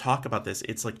when we talk about this,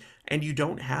 it's like, and you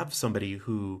don't have somebody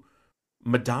who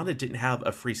Madonna didn't have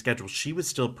a free schedule. She was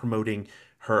still promoting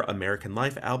her American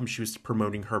Life album. She was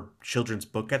promoting her children's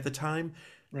book at the time,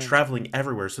 Right. traveling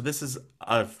everywhere. So this is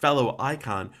a fellow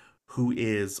icon who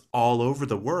is all over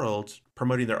the world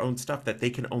promoting their own stuff that they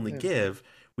can only Yeah. give.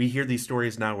 We hear these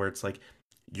stories now where it's like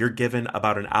you're given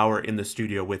about an hour in the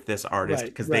studio with this artist Right,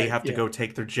 because they right. have to Yeah. go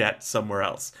take their jet somewhere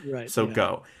else. Right. So Yeah.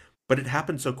 go. But it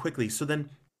happened so quickly. So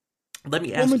then let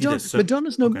me Well, ask you this. So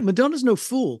okay. Madonna's no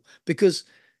fool because,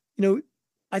 you know,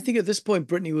 I think at this point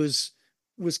Britney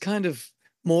was kind of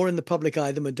more in the public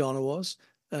eye than Madonna was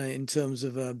in terms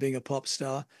of being a pop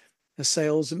star. Her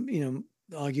sales,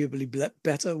 arguably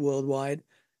better worldwide,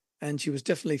 and she was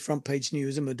definitely front page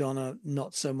news, and Madonna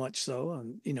not so much so.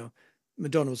 And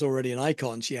Madonna was already an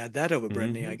icon. She had that over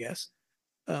Britney, I Hmm. guess.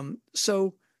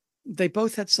 So they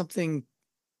both had something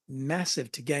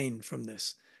massive to gain from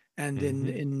this, and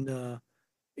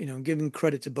Hmm. giving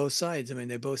credit to both sides. I mean,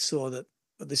 they both saw that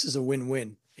this is a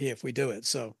win-win here if we do it.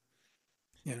 So,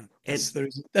 And that's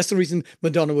the reason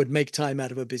Madonna would make time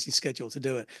out of her busy schedule to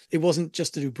do it. It wasn't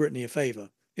just to do Britney a favor.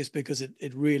 It's because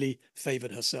it really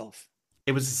favored herself.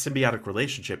 it was a symbiotic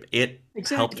relationship. It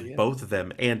Exactly. helped Yeah. both of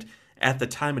them. And at the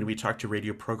time, and we talked to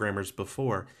radio programmers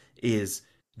before, is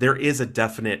there is a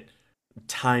definite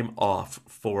time off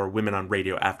for women on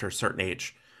radio after a certain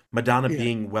age. Madonna Yeah.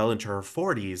 being well into her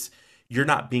 40s, you're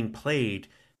not being played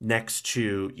next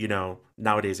to,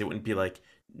 nowadays it wouldn't be like,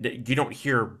 you don't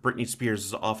hear Britney Spears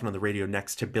as often on the radio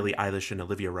next to Billie Eilish and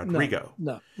Olivia No, Rodrigo.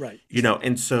 no. Right. Exactly.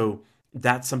 And so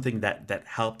that's something that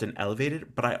helped and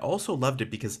elevated. But I also loved it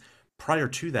because prior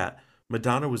to that,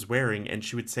 Madonna was wearing, and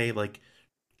she would say like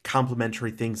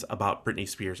complimentary things about Britney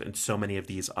Spears and so many of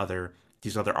these other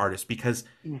artists because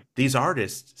Mm. these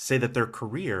artists say that their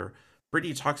career,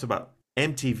 Britney talks about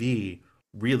MTV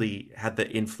really had the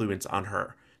influence on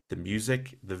her, the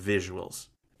music, the visuals,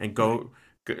 and Right.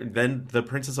 then the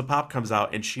Princess of Pop comes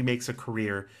out and she makes a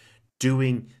career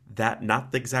doing that,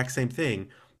 not the exact same thing,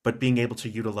 but being able to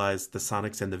utilize the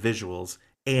sonics and the visuals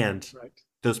and Right.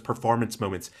 those performance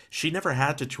moments. She never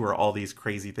had to tour all these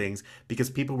crazy things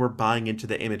because people were buying into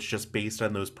the image just based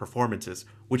on those performances,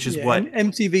 which is Yeah, what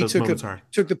MTV those moments are.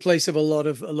 took the place of a lot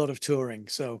of touring.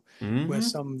 So where Hmm.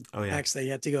 some Oh yeah. acts they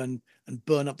had to go and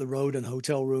burn up the road and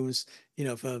hotel rooms,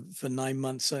 for 9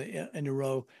 months in a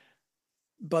row.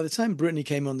 By the time Britney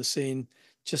came on the scene,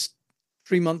 just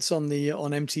 3 months on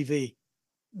MTV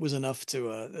was enough to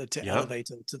Yep. elevate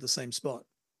her to the same spot.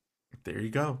 There you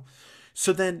go.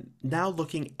 So then now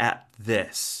looking at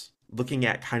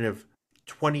kind of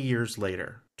 20 years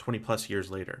later, 20 plus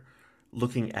years later,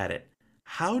 looking at it,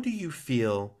 how do you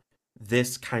feel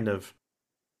this kind of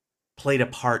played a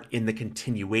part in the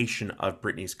continuation of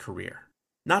Britney's career?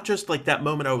 Not just like that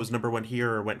moment, oh, it was number one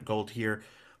here or went gold here,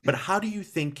 but how do you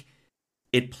think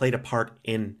it played a part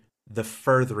in the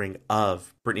furthering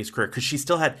of Britney's career? Because she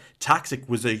still had Toxic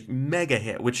was a mega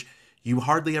hit, which you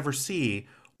hardly ever see,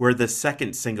 where the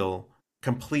second single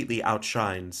completely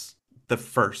outshines the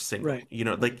first single. Right. You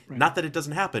know, like Right. not that it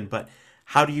doesn't happen, but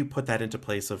how do you put that into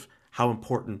place of how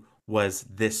important was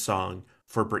this song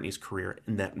for Britney's career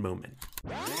in that moment?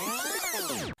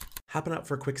 Hopping up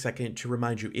for a quick second to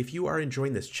remind you, if you are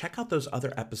enjoying this, check out those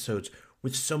other episodes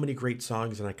with so many great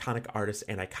songs and iconic artists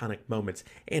and iconic moments.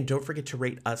 And don't forget to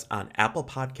rate us on Apple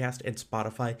Podcast and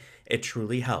Spotify. It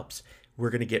truly helps. We're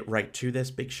going to get right to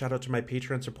this. Big shout out to my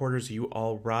Patreon supporters. You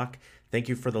all rock. Thank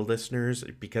you for the listeners.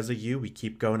 Because of you, we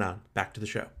keep going on. Back to the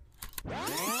show.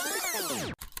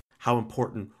 How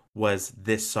important was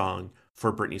this song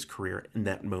for Britney's career in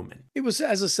that moment? It was,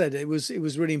 as I said, it was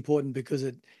really important because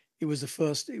it was the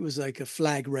first, it was like a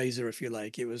flag raiser, if you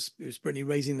like. It was Britney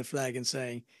raising the flag and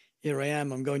saying, here I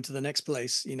am, I'm going to the next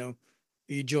place. You know,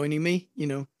 are you joining me? You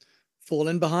know,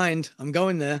 falling behind, I'm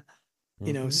going there.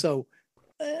 You know, so,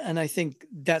 and I think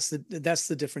that's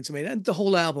the difference I made. And the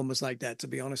whole album was like that, to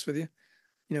be honest with you.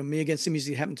 You know, Me Against the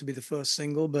Music happened to be the first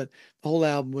single, but the whole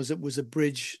album was a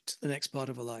bridge to the next part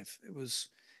of her life. It was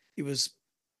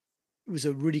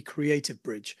a really creative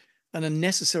bridge, and a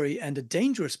necessary and a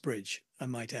dangerous bridge, I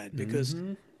might add, because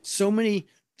so many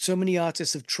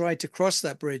artists have tried to cross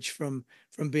that bridge from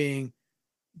being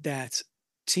that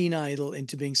teen idol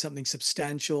into being something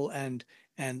substantial and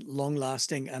long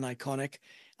lasting and iconic,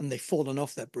 and they've fallen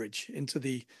off that bridge into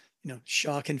the, you know,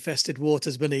 shark infested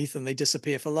waters beneath, and they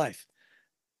disappear for life.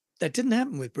 That didn't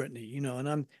happen with Britney, you know,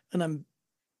 and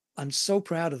I'm so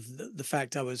proud of the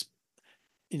fact I was,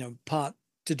 you know, part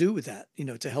to do with that, you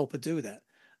know, to help her do that.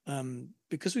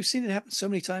 Because we've seen it happen so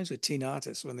many times with teen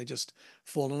artists when they just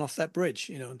fallen off that bridge,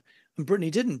 you know, and Britney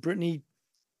didn't. Britney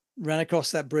ran across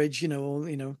that bridge, you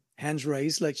know, hands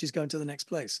raised, like she's going to the next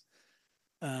place.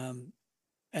 And,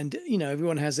 you know,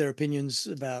 everyone has their opinions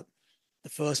about the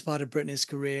first part of Britney's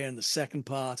career and the second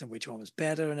part and which one was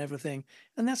better and everything.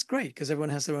 And that's great because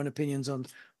everyone has their own opinions on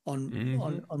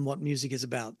what music is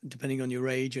about, depending on your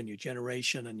age and your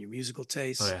generation and your musical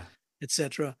tastes,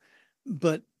 etc.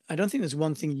 But I don't think there's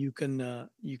one thing you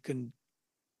can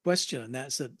question, and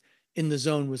that's that In the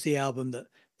Zone was the album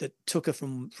that took her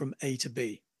from A to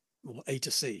B or A to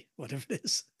C, whatever it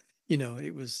is. You know,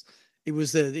 it was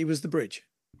the bridge.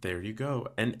 There you go.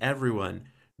 And everyone,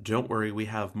 don't worry, we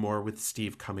have more with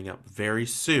Steve coming up very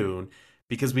soon,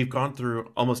 because we've gone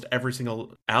through almost every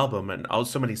single album and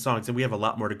so many songs, and we have a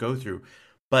lot more to go through.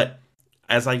 But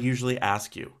as I usually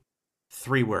ask you,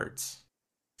 3 words.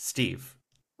 Steve,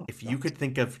 if you could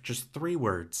think of just 3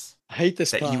 words I hate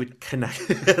this that part. you would connect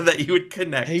that you would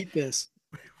connect I hate this.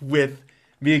 with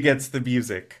Me Against the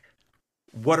Music,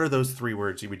 what are those 3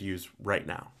 words you would use right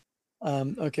now?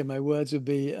 Okay, my words would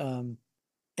be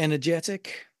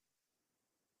energetic,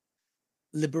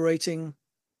 liberating,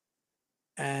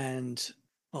 and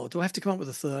do I have to come up with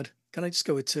a third? Can I just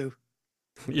go with 2?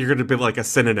 You're going to be like a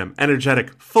synonym.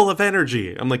 Energetic, full of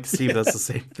energy. I'm like, Steve, that's the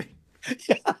same thing.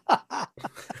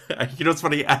 You know what's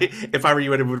funny? If I were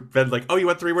you, it would have been like, oh, you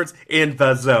want 3 words? In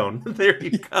the zone. There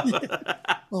you go.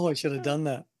 Oh, I should have done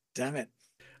that. Damn it.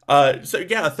 So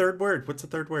yeah, a third word. What's the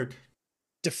third word?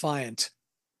 Defiant.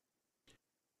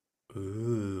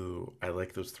 Ooh, I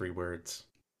like those 3 words.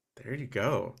 There you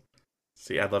go.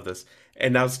 See, I love this.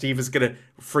 And now Steve is going to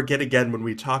forget again when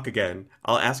we talk again.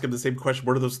 I'll ask him the same question.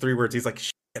 What are those 3 words? He's like,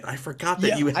 shit, I forgot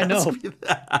that you asked me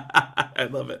that. I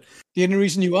love it. The only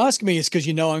reason you ask me is because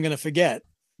you know I'm going to forget.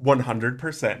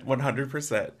 100%.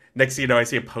 100%. Next thing you know, I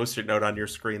see a post-it note on your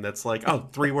screen that's like, oh,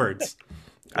 3 words.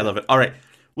 I love it. All right.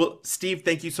 Well, Steve,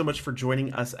 thank you so much for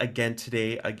joining us again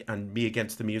today on Me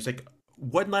Against the Music.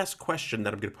 One last question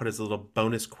that I'm going to put as a little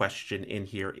bonus question in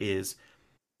here is,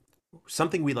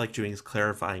 something we like doing is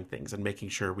clarifying things and making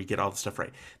sure we get all the stuff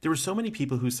right. There were so many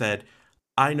people who said,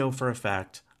 I know for a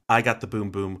fact I Got the Boom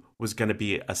Boom was going to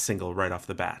be a single right off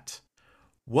the bat.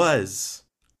 Was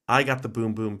I Got the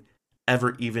Boom Boom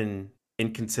ever even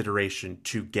in consideration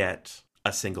to get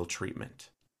a single treatment?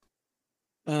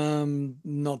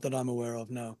 Not that I'm aware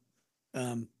of, no.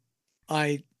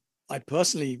 I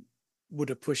personally would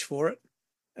have pushed for it,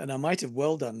 and I might have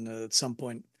well done at some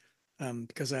point,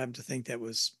 because I happen to think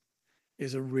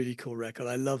is a really cool record.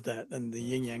 I love that, and the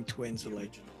Yin Yang Twins are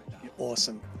like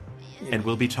awesome. And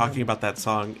we'll be talking about that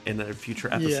song in a future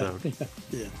episode.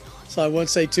 Yeah. So I won't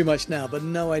say too much now, but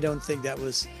no, I don't think that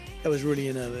was really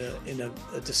in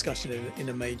a discussion in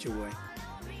a major way.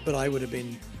 But I would have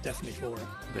been definitely for it.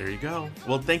 There you go.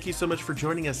 Well, thank you so much for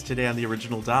joining us today on The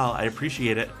Original Doll. I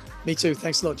appreciate it. Me too.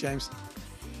 Thanks a lot, James.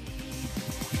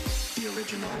 The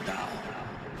Original Doll.